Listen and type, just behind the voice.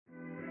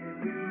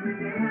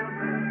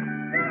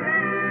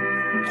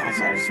guys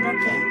heard of Smoke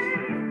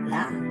King?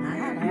 Nah, I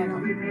haven't heard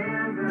of him.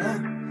 Yeah.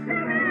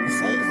 They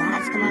say he's the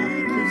hottest come out of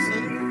the QC.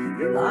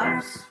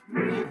 Bars.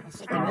 Yeah, they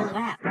say he can really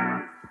rap. Oh,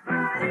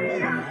 really?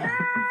 Yeah.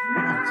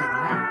 I gotta check him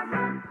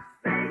out.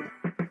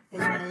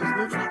 Here's one of these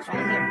new tracks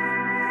right here.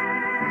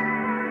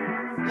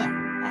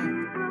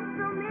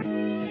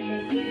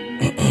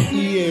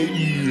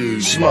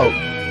 Yeah. Smoke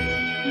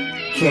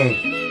King.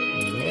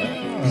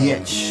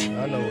 Bitch. I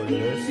know what it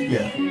is.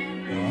 Yeah.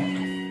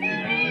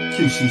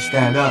 QC,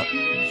 stand up.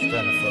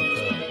 Stand the fuck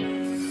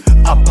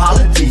up.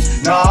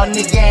 Apologies, nah,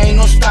 nigga ain't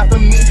no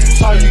stopping me.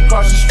 Saw you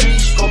cross the street,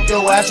 scope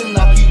your ass and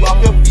knock you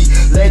off your feet.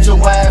 Laid your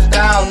ass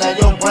down, now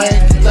your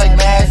brain feels like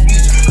mass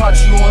beats. Caught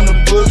you on the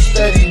book,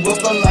 steady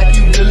whooping like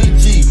you really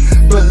G.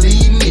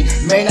 Believe me,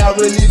 may not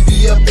really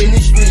be up in the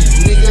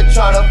streets. Nigga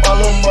try to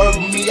follow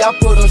murder me, I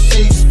put him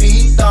 6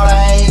 feet. Thought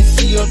I ain't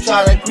see him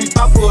try to creep,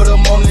 I put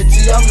him on the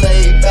T. I'm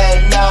laid back,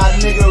 nah,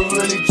 nigga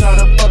really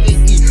tryna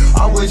fucking eat.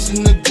 Always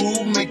in the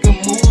groove,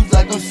 making moves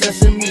like I'm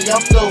sesame. I'm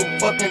so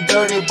fucking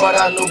dirty, but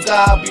I know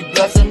God be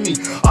blessing me.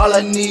 All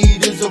I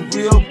need is a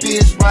real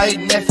bitch right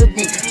next to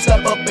me.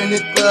 Step up in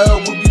the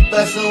club, we'll be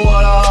blessing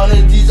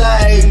 100 G's. I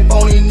hate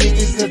phony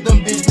niggas, cause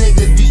them bitch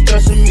niggas be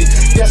stressing me.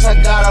 Guess I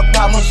got a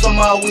problem, so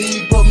my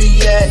weed put me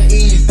at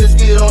ease. Let's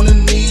get on the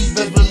knees,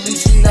 best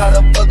release, she not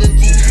a fucking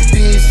G.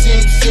 Being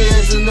 6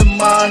 years in the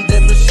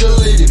modern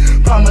facility.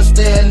 Promise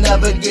they'll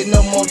never get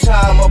no more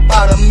time up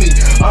out of me.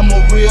 I'm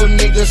a real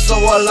nigga, so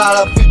a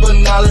lot of people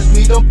acknowledge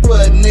me. Don't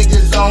put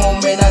niggas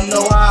on, man, I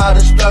know how to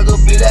struggle,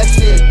 be that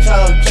shit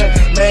time check.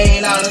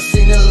 Man, I done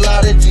seen a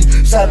lot of G's.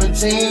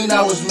 17,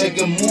 I was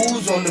making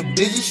moves on the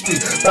busy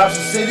street.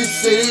 Bouncing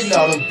city,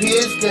 now them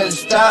pigs can't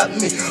stop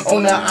me.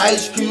 On the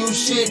Ice Cube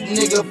shit,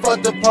 nigga,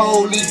 fuck the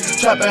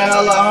police. Trapping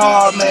hella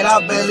hard, man,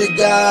 I barely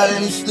got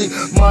any sleep.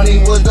 Money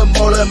was the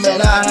motive,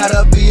 man, I had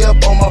to be up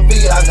on my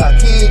feet. I got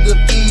kids to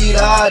feed,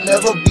 I'd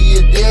never be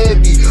a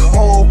deadbeat.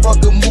 Whole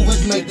fucking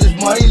movies make this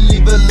money,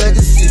 leave a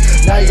legacy.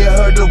 Now you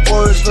heard the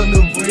words from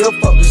the real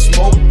fucking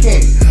Smoke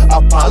King.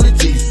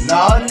 Apologies,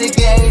 nah, nigga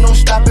ain't no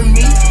stopping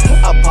me.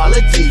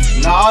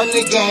 Apologies, nah,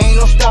 nigga ain't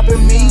no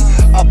stopping me.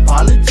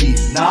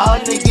 Apologies, nah,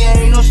 nigga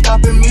ain't no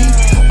stopping me.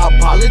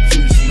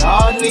 Apologies,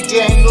 nah,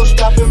 nigga ain't no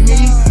stopping me.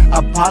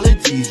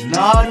 Apologies,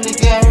 nah,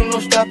 nigga ain't no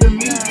stopping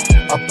me.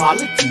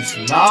 Apologies,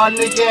 nah,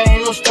 nigga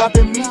ain't no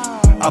stopping me.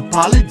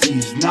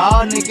 Apologies,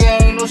 nah,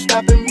 nigga ain't no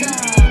stopping me.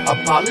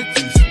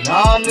 Apologies,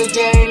 nah,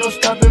 nigga ain't no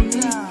stopping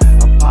me.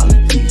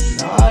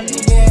 Apologies, nah,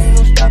 nigga ain't